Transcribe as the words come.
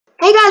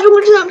Hey guys,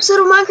 welcome to the episode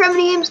of Minecraft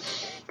Minigames,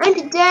 and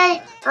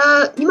today,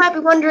 you might be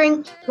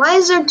wondering, why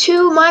is there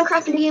 2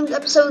 Minecraft Minigames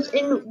episodes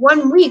in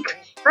 1 week?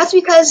 That's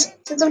because,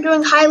 since I'm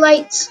doing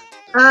highlights,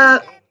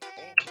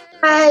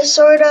 I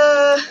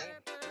sorta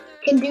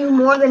can do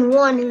more than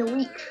 1 in a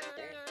week.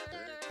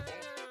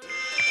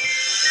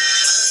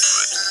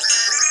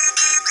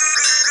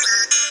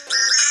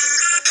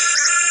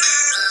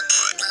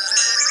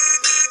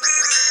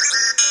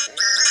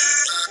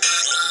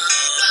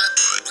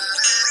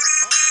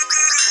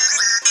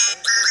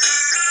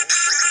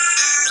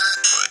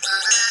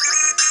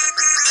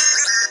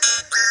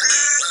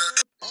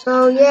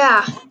 So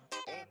yeah,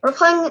 we're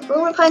playing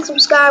some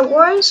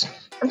Skywars.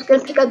 I'm just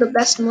gonna pick out the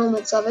best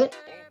moments of it.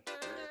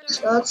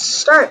 So let's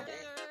start.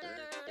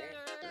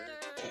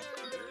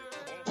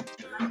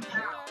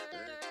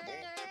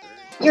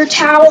 Your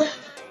towel.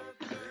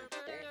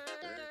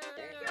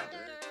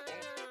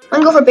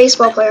 I'm gonna go for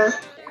baseball player.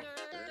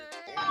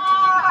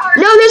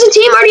 No, there's a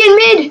team already in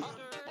mid.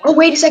 Oh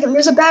wait a second,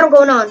 there's a battle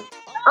going on.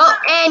 Oh,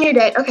 and you're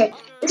dead. Okay,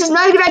 this is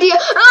not a good idea.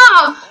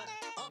 Ah!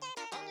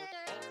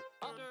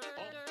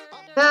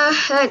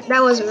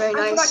 That wasn't very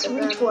nice. I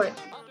forgot to reach for it.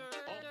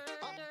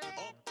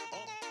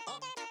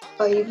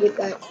 Oh, you did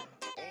that.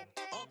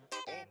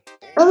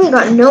 I only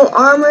got no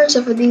armor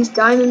except for these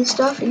diamond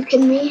stuff. Are you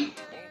kidding me?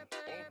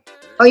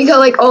 Oh, you got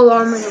like all the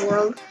armor in the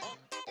world.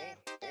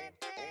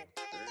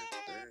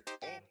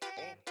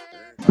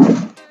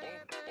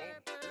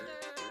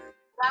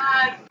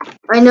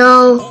 I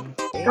know.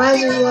 Why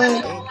is it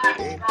lag?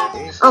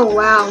 Oh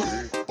wow.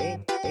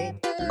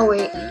 Oh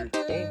wait.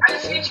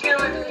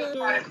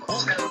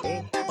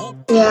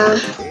 Yeah,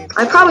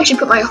 I probably should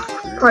put my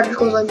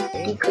particles on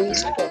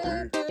decreased.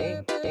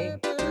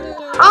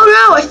 Oh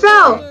no, I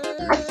fell!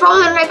 I've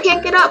fallen and I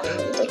can't get up.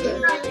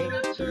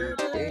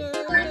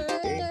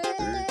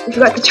 You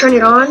forgot to turn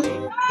it on?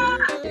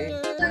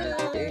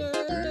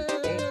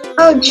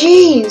 Oh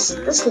jeez,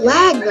 this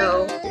lag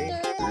though.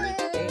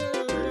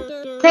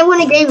 Can I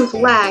win a game with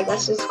lag?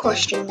 That's the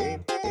question.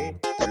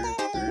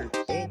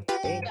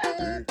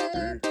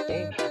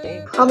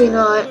 Probably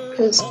not,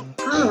 because,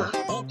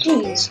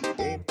 jeez.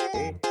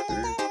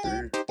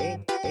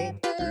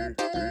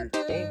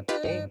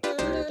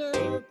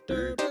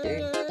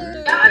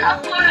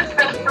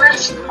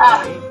 I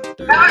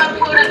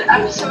haven't uploaded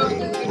episodes of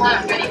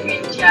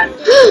Minigames yet.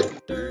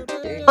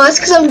 Oh, that's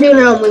because I'm doing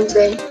it on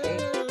Wednesday.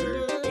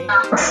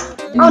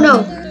 Oh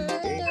no.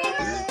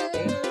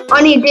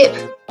 I need a dip.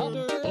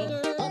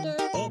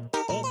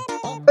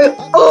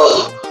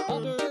 Oh!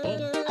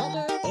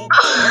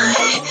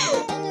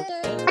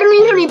 I don't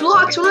even have any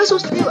blocks. What am I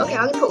supposed to do? Okay,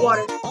 I'm gonna put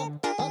water.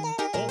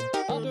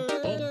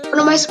 What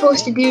am I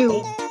supposed to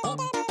do?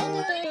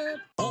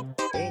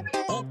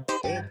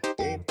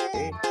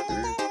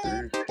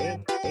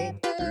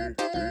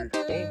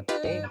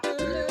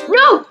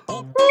 No!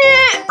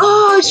 Nah!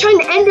 Oh, I was trying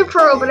to ender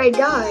pearl, but I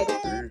died.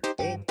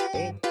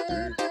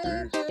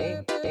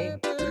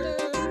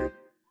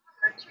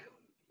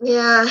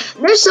 Yeah,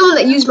 there's someone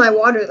that used my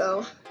water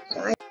though.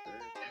 So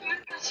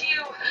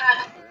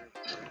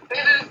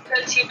Maybe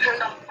because you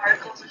turned off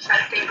particles or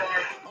something,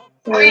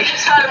 or you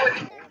just thought it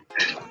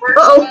would work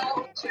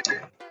well to your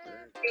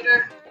computer.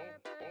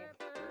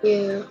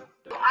 Yeah.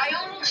 I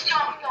almost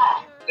jumped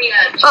off the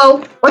edge.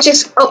 Oh, watch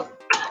this. Oh,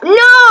 no!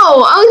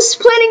 I was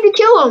planning to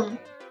kill him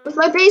with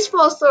my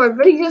baseball sword,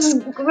 but he just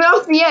went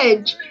off the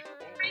edge.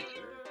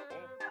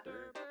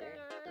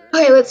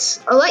 Okay,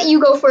 I'll let you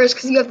go first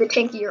because you have the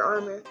tankier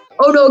armor.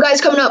 Oh no,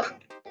 guy's coming up.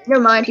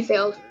 Never mind, he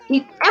failed.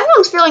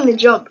 Everyone's failing to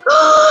jump.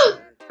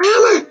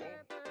 Hammer!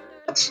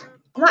 What?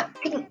 I'm not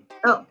taking.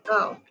 Oh.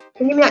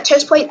 Can you give me that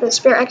chest plate, the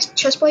spare X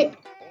chest plate?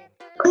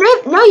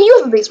 Oh, now you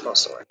have a baseball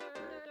sword.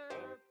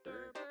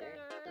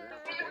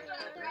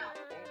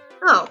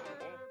 Oh.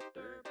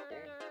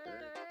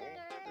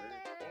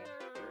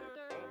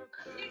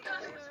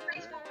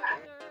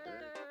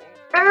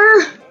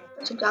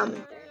 That's a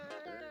diamond.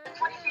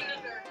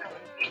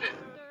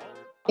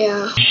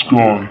 Yeah.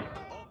 Sky.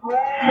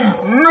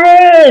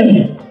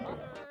 No!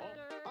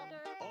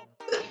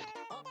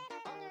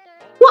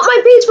 What? My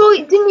baseball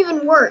didn't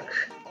even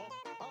work.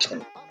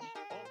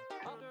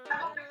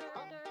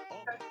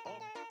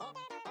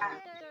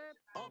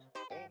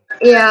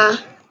 Yeah.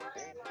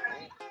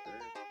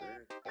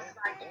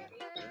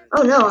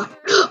 Oh no.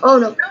 Oh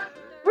no.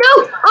 No!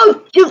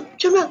 Oh,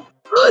 jump out.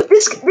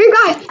 They're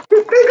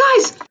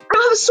guys. I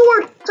don't have a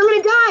sword, so I'm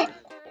gonna die.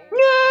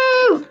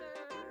 No!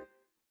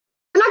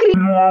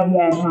 I'm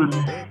not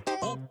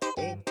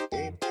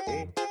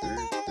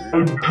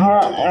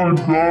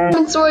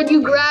gonna. Sword,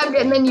 you grabbed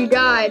it and then you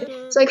died,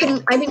 so I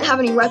didn't have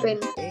any weapon.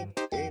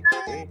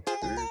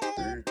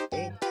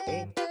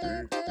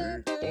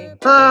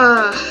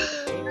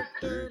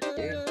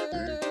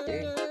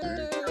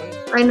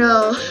 I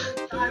know.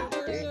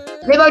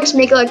 Maybe I'll just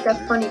make it like the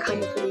funny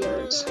kind of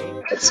videos.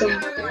 Get some.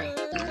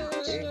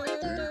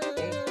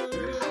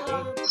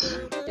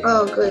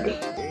 Oh, good.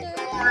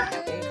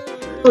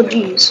 Oh,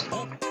 jeez.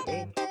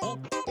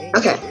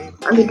 Okay,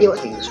 I'm gonna deal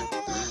with these.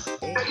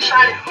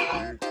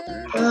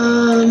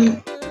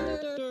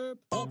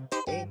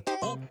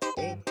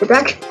 We're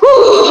back.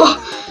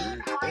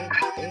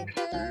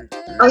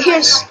 Oh,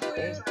 here's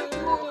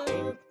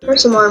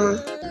some armor.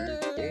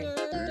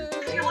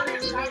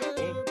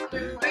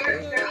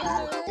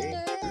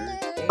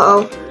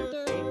 Uh-oh.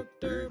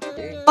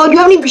 Oh, do you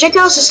have any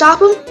projectiles to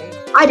stop him?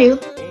 I do.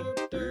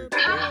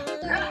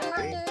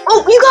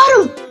 Oh, you got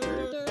him!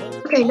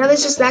 Okay, now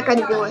there's just that guy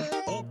to deal with.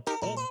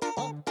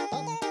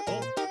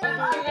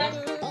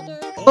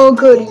 Oh,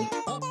 goody.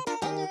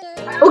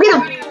 Oh, get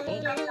him!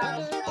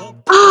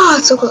 Ah,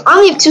 it's so close. I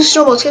only have 2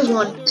 snowballs. Here's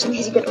one, just in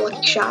case you get a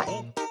lucky shot.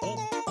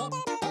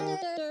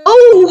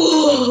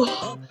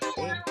 Oh!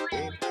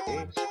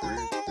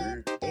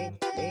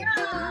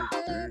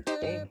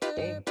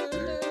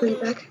 Bring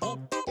it back.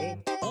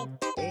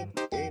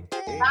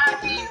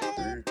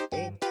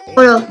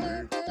 Oh no.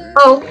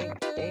 Oh.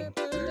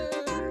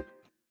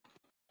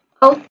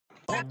 Oh.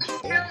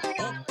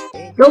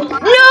 Nope.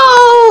 No!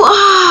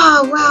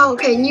 Ah, wow.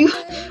 Okay,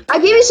 I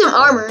gave you some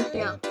armor.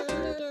 Yeah.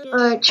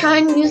 Try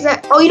and use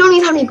that. Oh, you don't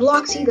even have any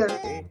blocks either.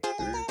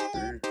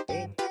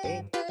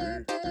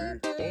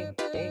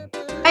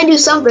 I do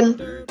something.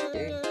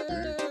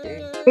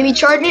 Maybe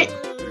charge it.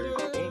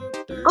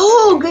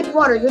 Oh, good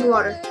water, good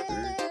water.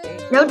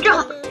 Now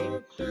jump.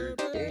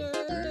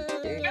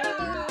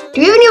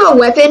 Do you even have a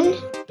weapon?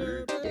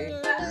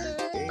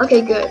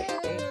 Okay, good.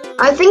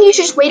 I think you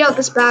should just wait out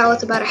this battle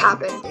that's about to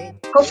happen.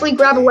 Hopefully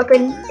grab a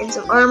weapon and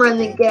some armor and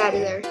then get out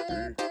of there.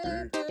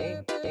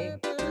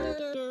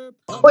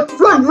 What?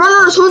 Run!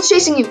 Run! Someone's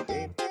chasing you!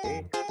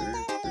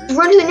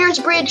 Run to the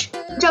nearest bridge!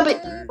 Jump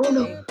it! Oh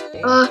no.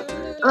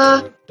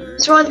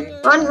 Just run!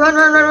 Run! Run!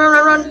 Run! Run! Run!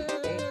 Run! Run!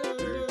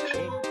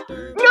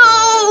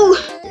 No!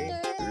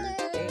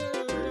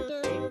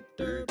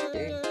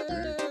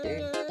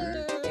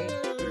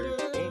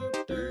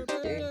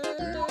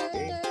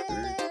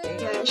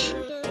 Gosh.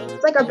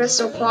 It's like our best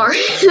so far.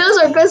 That was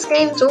our best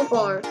game so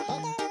far.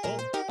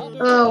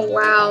 Oh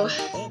wow.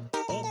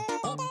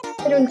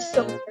 We're doing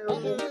so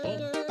terrible.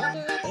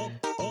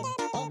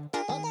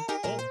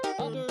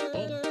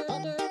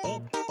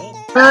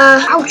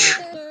 Ouch!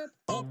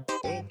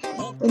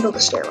 Let me build a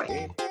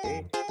stairway.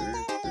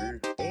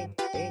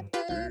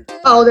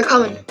 Oh, they're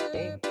coming.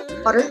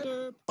 Water.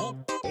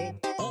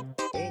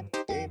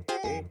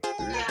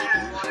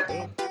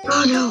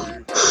 Oh no.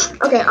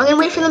 Okay, I'm gonna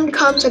wait for them to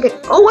come so I can.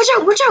 Oh, watch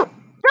out! Watch out!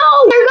 No!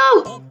 There you go!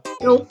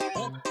 No.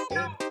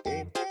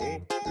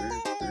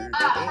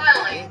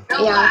 Finally. No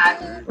Yeah. lag.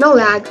 No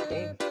lag.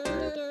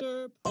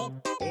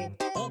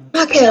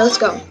 Okay, let's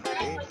go.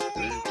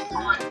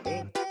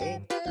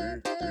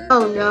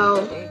 Oh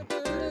no.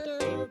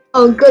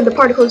 Oh good, the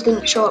particles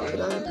didn't show up for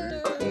them.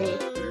 Or for me.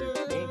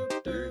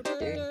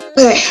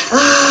 Okay,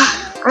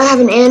 I have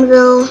an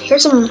anvil.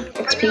 Here's some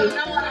XP.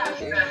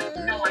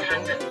 No one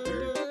has it.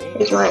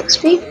 Here's my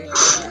XP.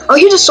 Oh,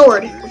 here's a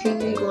sword, if you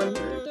need one.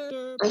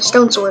 A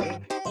stone sword. You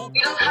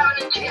don't have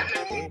an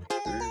enchantment.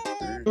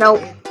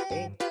 Nope.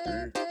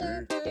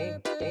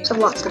 Just have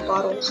lots of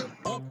bottles.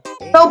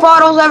 No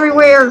bottles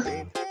everywhere!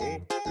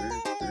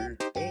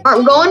 Alright,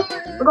 we're going?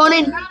 We're going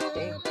in.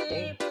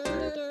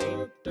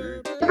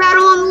 The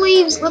battle on the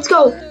leaves! Let's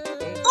go!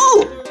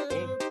 Oh!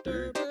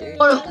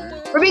 Oh no.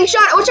 We're being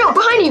shot! Watch out!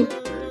 Behind you!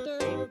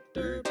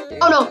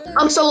 Oh no,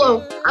 I'm so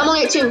low. I'm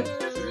only at 2.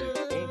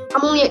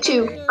 I'm only at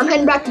 2. I'm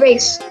heading back to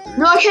base.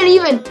 No, I can't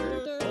even.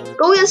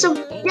 Go get some.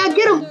 Yeah,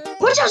 get him.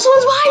 Watch out,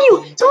 someone's behind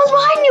you! Someone's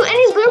behind you! And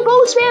they're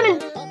both spamming!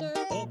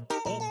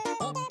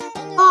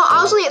 Oh,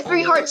 I was only at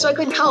 3 hearts, so I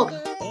couldn't help.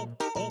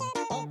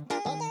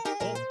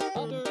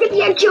 Get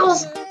the egg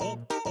kills!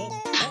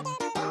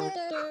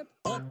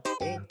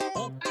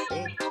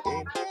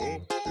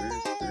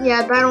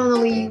 Yeah, battle on the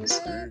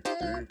leaves.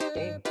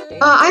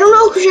 I don't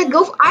know who should I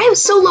go for. I have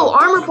so low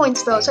armor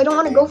points though, so I don't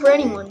want to go for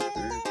anyone.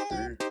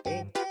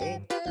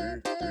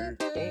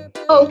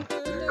 Oh.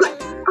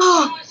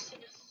 Oh.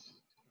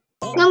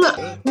 No.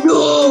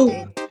 No.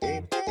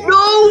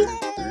 No.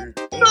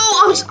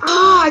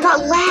 I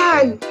got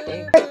lag.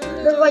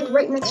 They're like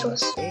right next to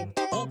us.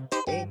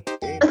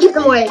 I'll keep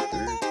them away.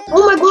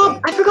 Oh my god,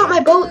 I forgot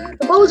my bow.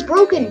 The bow is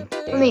broken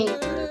for me.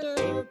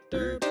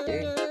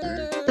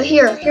 But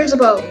here's a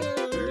bow.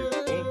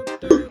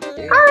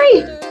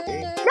 Hurry!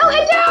 No,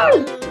 head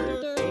down!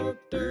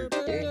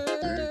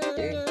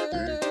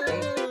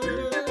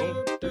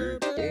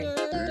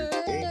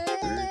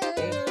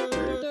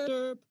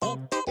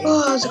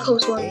 Oh, that was a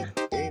close one.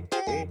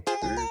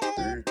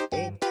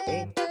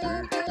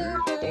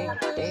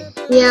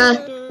 Yeah,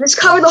 let's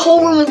cover the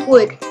whole room with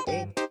wood.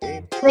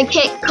 And they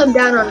can't come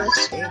down on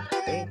us.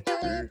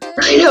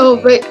 I know,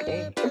 but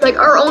it's like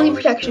our only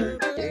protection.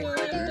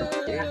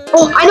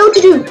 Oh, I know what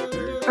to do!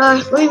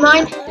 Let me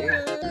mine.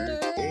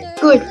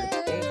 Good.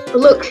 But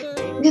look,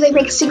 they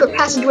make a secret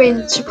passageway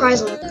and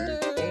surprise them.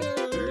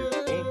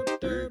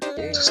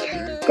 So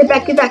scared. Get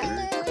back, get back.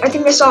 I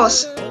think they saw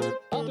us.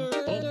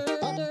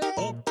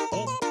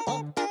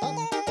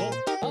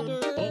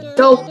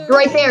 No, they're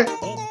right there.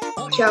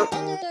 Watch out.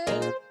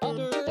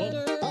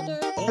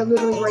 They're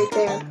literally right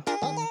there.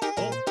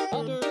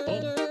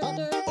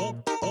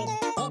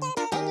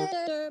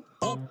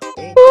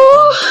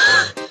 Oh,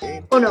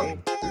 Oh no.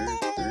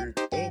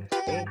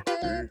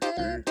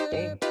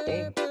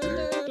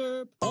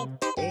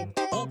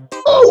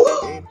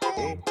 Oh!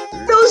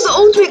 That was the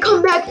ultimate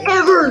comeback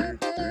ever!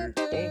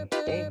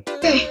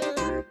 Okay.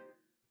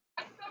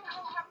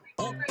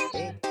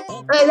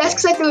 That's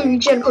because I threw a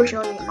regen potion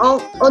on you.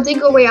 I'll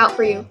dig a way out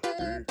for you.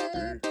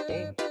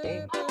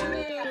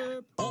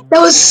 That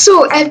was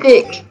so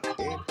epic!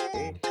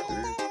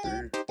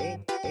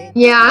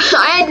 Yeah,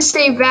 I had to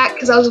stay back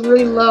because I was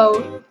really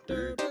low.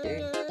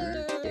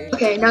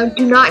 Okay, now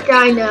do not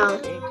die now.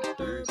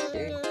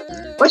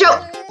 Watch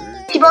out!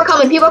 People are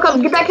coming, people are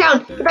coming. Get back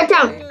down, get back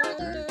down.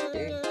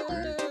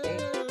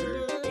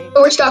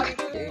 Oh, we're stuck.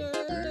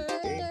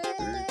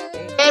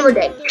 And we're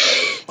dead.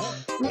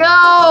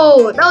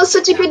 No! That was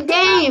such a good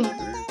game!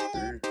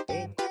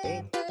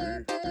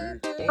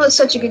 That was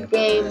such a good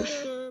game.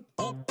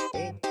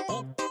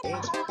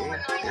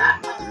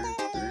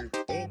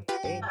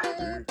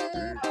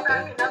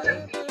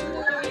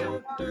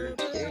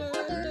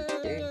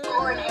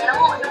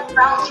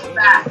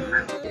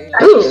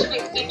 Ooh.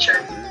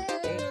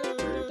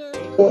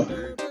 Cool.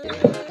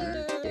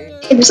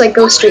 You can just like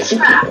go straight to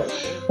people.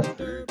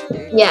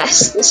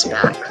 Yes, this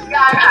map. Yeah,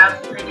 I have.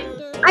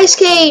 Ice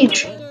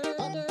Cage!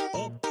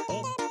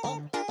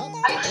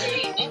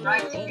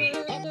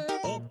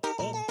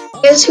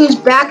 Guess who's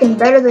back and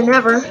better than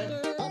ever?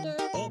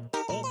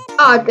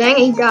 Aw, dang,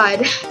 he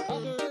died.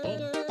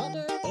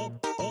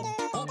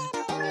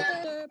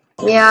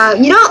 Yeah,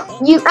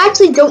 you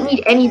actually don't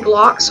need any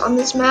blocks on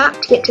this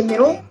map to get to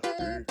middle.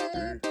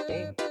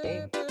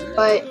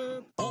 But,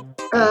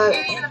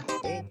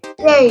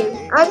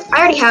 yay, I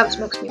already have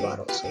smoke speed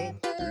bottles.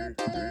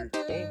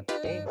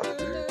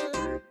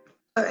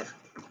 Alright,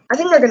 I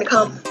think they're gonna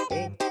come.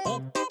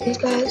 These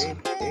guys.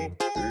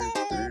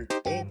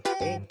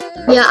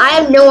 Yeah, I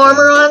have no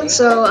armor on,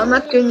 so I'm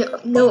not doing the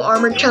no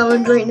armor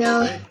challenge right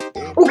now.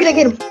 Oh, can I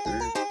get him?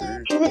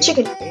 Get the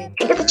chicken.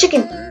 Get the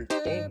chicken.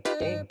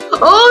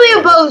 Oh, they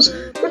have bows.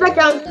 Get back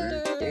down.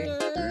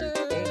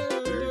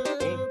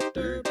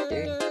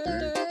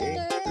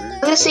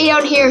 I'm gonna stay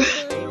down here.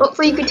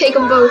 Hopefully you can take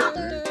them both.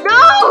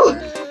 No!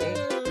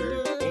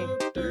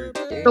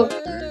 No.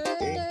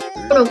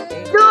 Oh, no.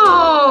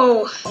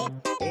 No!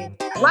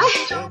 What?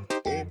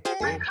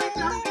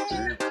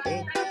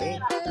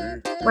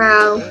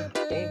 Wow.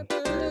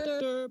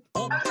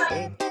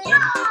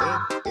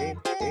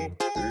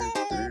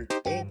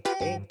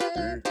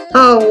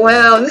 Oh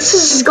wow, this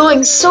is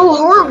going so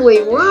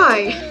horribly.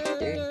 Why?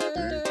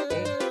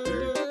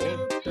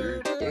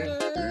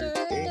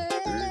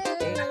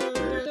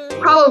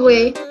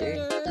 Probably.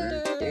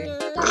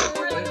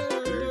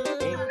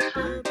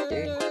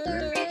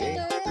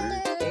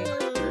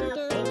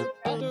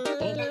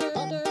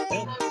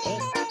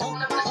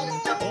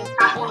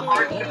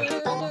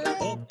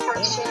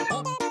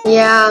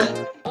 Yeah.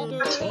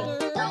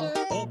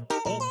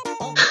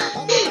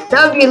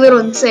 That would be a little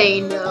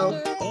insane, though.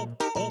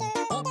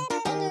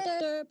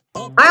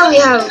 I only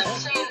have...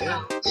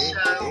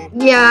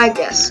 Yeah, I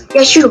guess.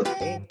 Yeah, shoot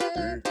him.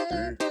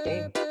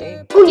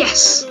 Oh,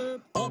 yes.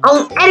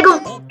 Oh,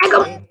 Edgum!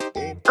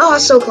 Oh,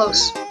 that's so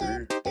close.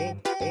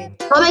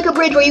 I'll make a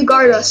bridge where you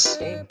guard us.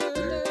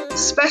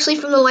 Especially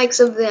from the likes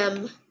of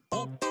them.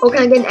 Oh,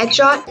 can I get an egg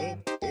shot?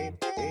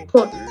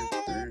 Come on.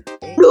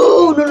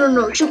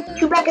 No.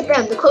 Shoot back at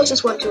them, the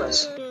closest one to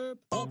us.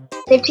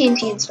 They have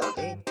TNT and stuff.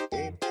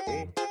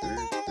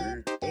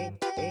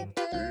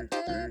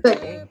 Good.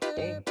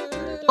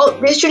 Oh,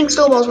 they're shooting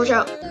snowballs, watch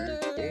out.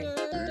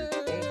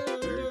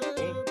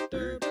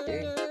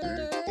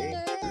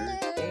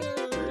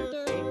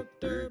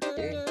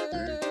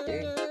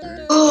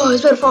 Oh, I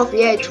was better fall off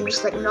the edge from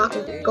just like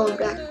going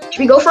back.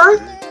 Should we go for her?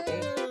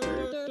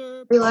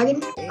 Are you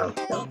lagging? Oh,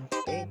 no.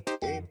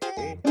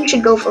 We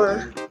should go for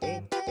her.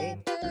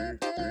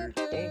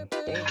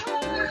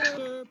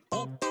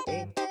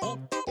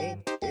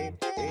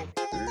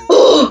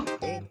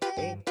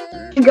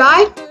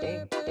 Guy?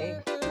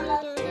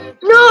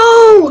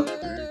 No!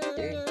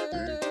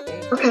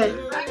 Okay.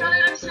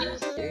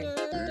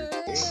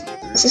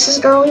 This is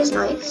girl, he's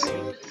nice.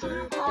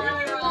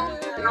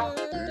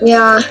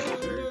 Yeah.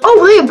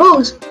 Oh, they have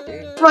bows!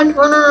 Run.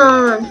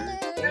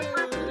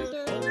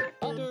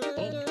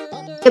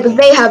 Yeah, but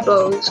they have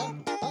bows.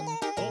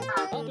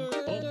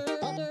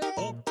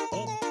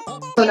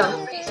 Oh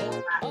no.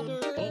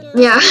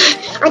 Yeah,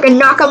 I can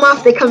knock them off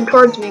if they come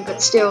towards me,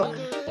 but still.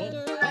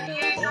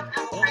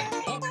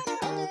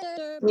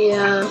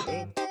 Yeah.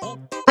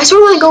 I sort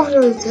of want to go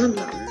over with them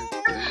though.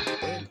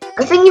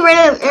 I think you ran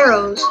out of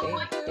arrows.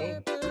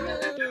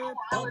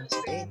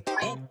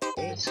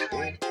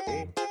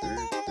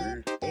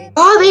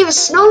 Oh, they have a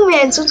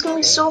snowman, so it's gonna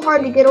be so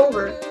hard to get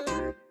over.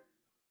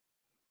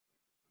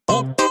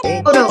 Oh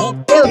no,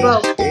 they have a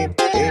bow. They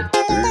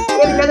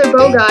have another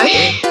bow guy.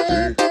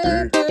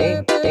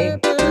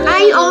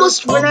 I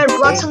almost ran out of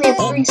blocks, only have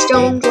 3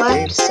 stones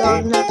left, so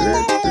I'm gonna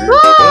have to...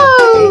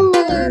 Whoa!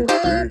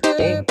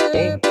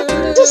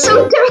 This is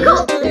so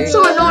difficult! It's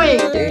so annoying!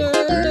 So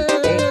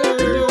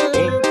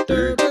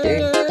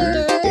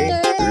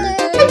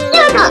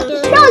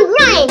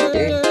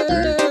annoying!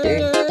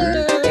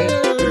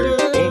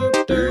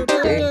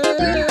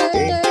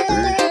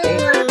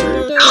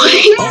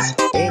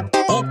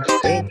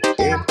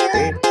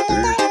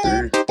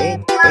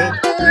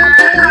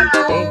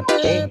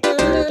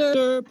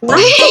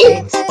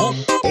 Right?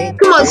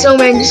 Come on,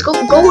 Snowman, just go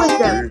with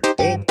them.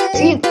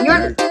 See,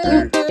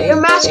 your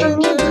master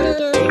needs you.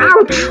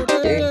 Ouch!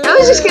 I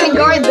was just gonna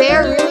guard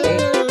there, really?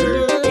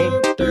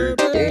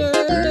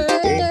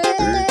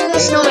 And the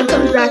Snowman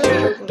comes back and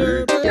kills me.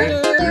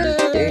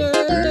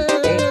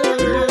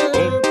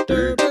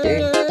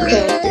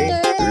 Okay.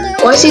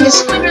 Oh, I see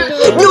this.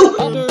 No!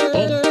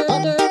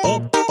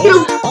 Kill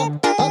him!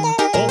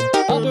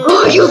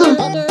 Oh, I killed him!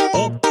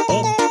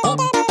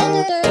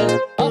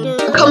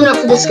 I'm coming up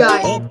for this guy,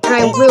 and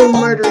I will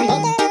murder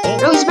him.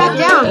 No, he's back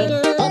down.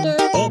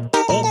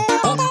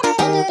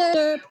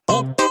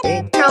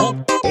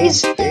 No,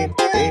 he's...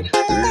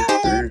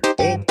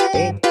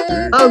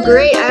 Oh,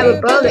 great, I have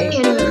a bow that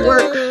can't even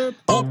work.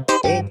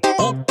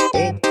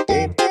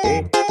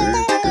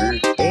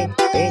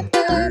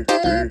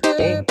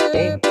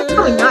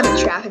 Probably not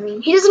entrapping me.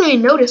 He doesn't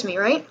even notice me,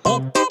 right?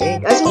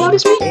 Does he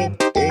notice me?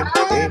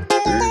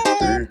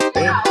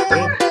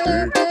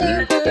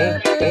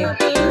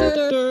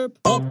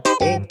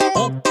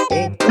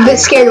 I'm a bit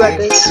scared about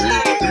this.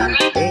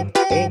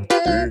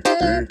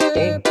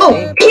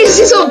 Oh,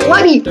 he's so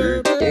bloody!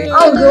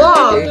 Oh,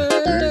 God!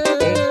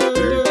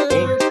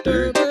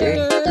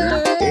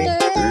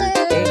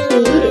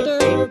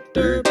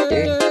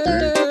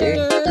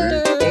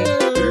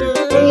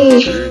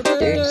 Hey,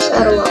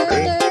 saddle up.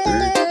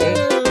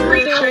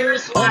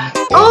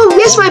 Oh,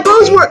 yes, my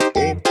bows work!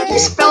 He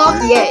just fell off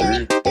the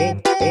edge.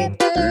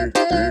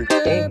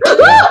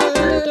 Ah!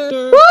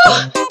 Oh,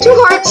 2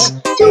 hearts!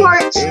 2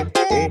 hearts!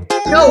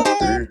 No!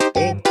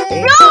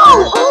 No!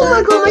 Oh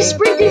my God, my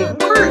sprint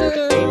didn't work!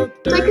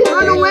 So I couldn't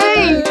run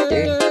away!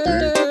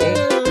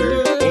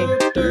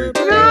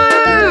 No!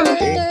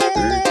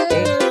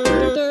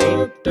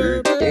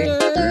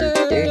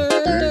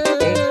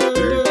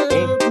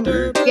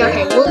 Yeah,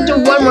 okay, we'll do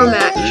one more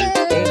match.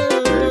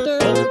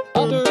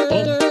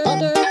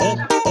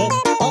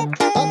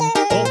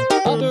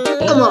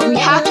 Come on, we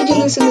have to do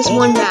this in this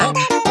one match.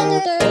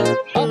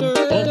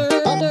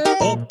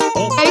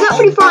 I got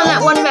pretty far on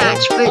that one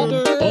match, but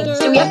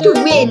so we have to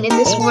win in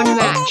this one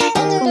match. It's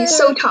gonna be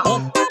so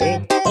tough.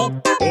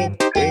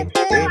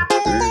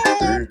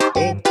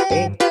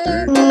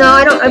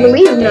 No, I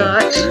believe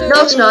not.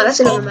 No, it's not. That's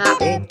another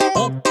map.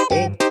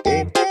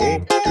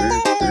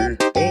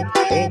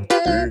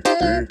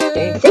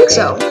 I think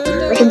so.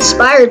 Like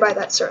inspired by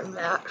that certain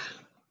map.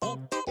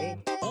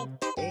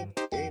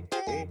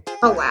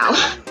 Oh wow.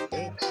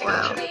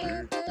 Wow.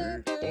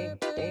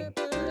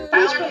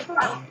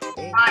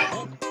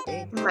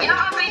 Right. You don't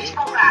have a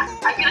baseball bat.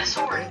 I get a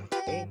sword.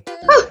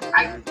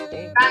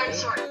 Diamond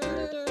sword.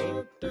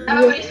 I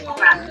have a baseball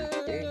bat.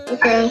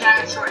 Okay. I get a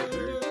diamond sword.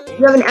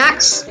 You have an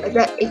axe? Like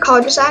that, a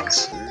college's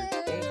axe?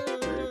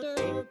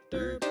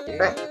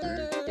 Right.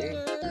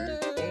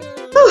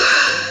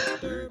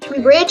 Should we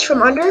bridge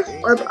from under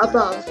or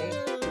above?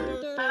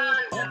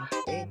 No.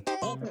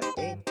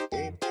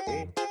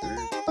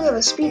 Oh, we have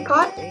a speed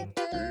pot.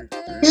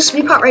 There's a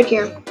speed pot right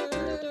here.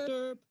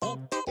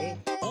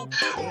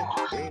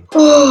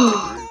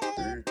 Oh,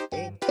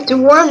 you have to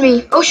warn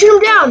me. Oh, shoot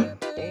him down.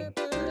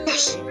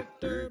 Yes.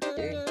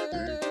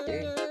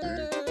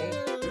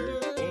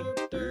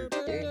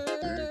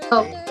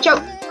 Oh,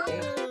 jump.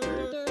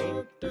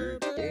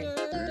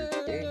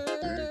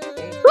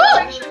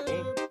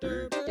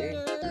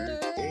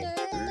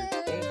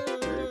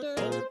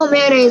 Oh,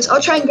 mayonnaise.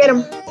 I'll try and get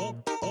him.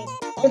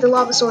 Get the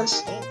lava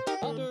source. No,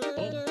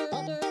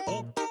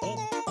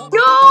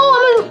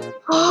 I'm in.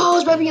 Oh, I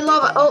was about to be in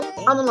lava. Oh,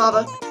 I'm in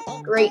lava.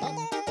 Great.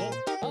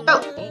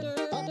 No.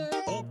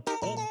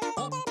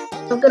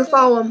 I'm gonna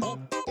follow him.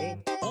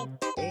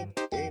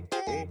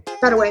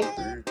 Got away.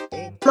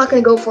 I'm not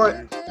gonna go for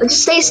it. But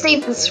just stay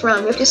safe this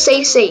round. We have to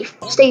stay safe.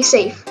 Stay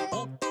safe.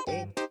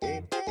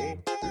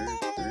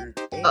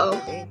 Uh-oh.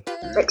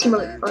 Right team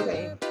over.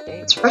 Okay.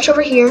 Let's rush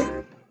over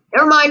here.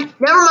 Never mind.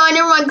 Never mind.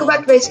 Never mind. Go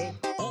back to base.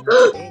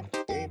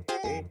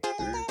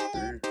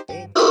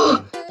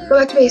 Go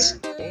back to base.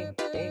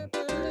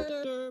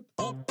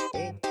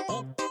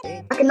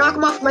 I can knock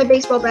him off with my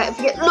baseball bat if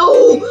you get.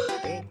 No!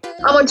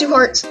 I'm on 2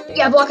 hearts.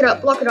 Yeah, block it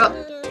up. Block it up.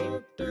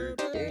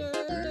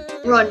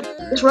 Run.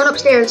 Just run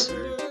upstairs.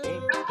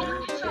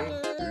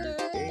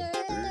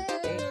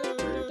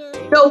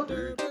 No.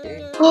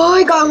 Oh,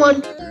 I got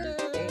one.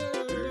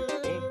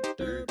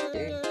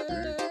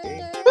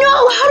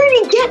 No, how did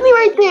he get me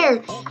right there?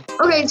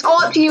 Okay, it's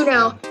all up to you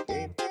now.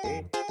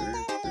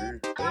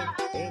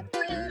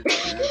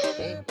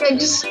 Okay,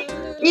 just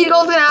eat a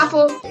golden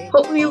apple.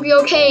 Hopefully you'll be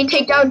okay and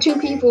take down 2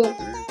 people.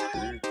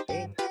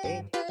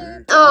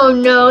 Oh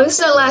no, this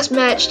is our last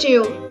match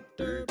too.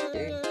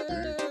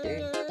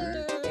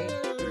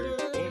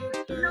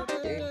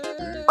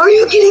 Are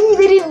you kidding me?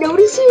 They didn't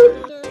notice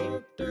you?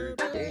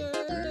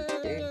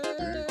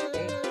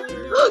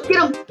 Get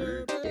him!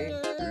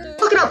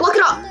 Block it up! Block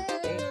it up!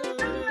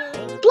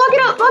 Block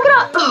it up! Block it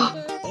up! Oh.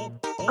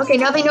 Okay,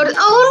 now they notice.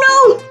 Oh no!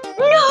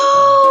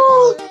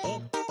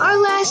 No! Our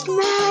last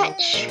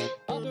match.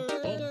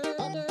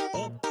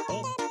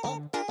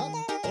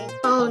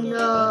 Oh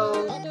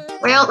no.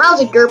 Well, that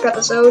was a derp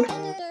episode.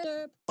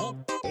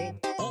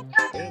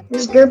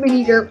 guys.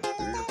 Derpity derp.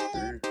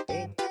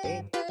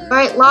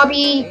 Alright,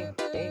 lobby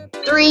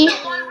 3.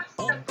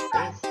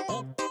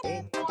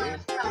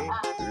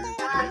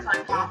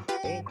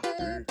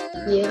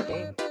 Yeah.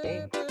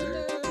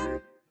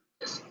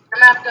 The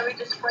map that we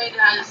just played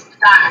has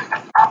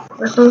that.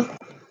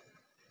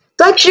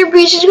 Like, share,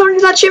 appreciate you going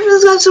to that ship.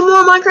 Let's got some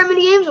more Minecraft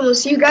mini games, and we'll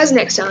see you guys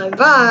next time.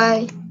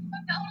 Bye.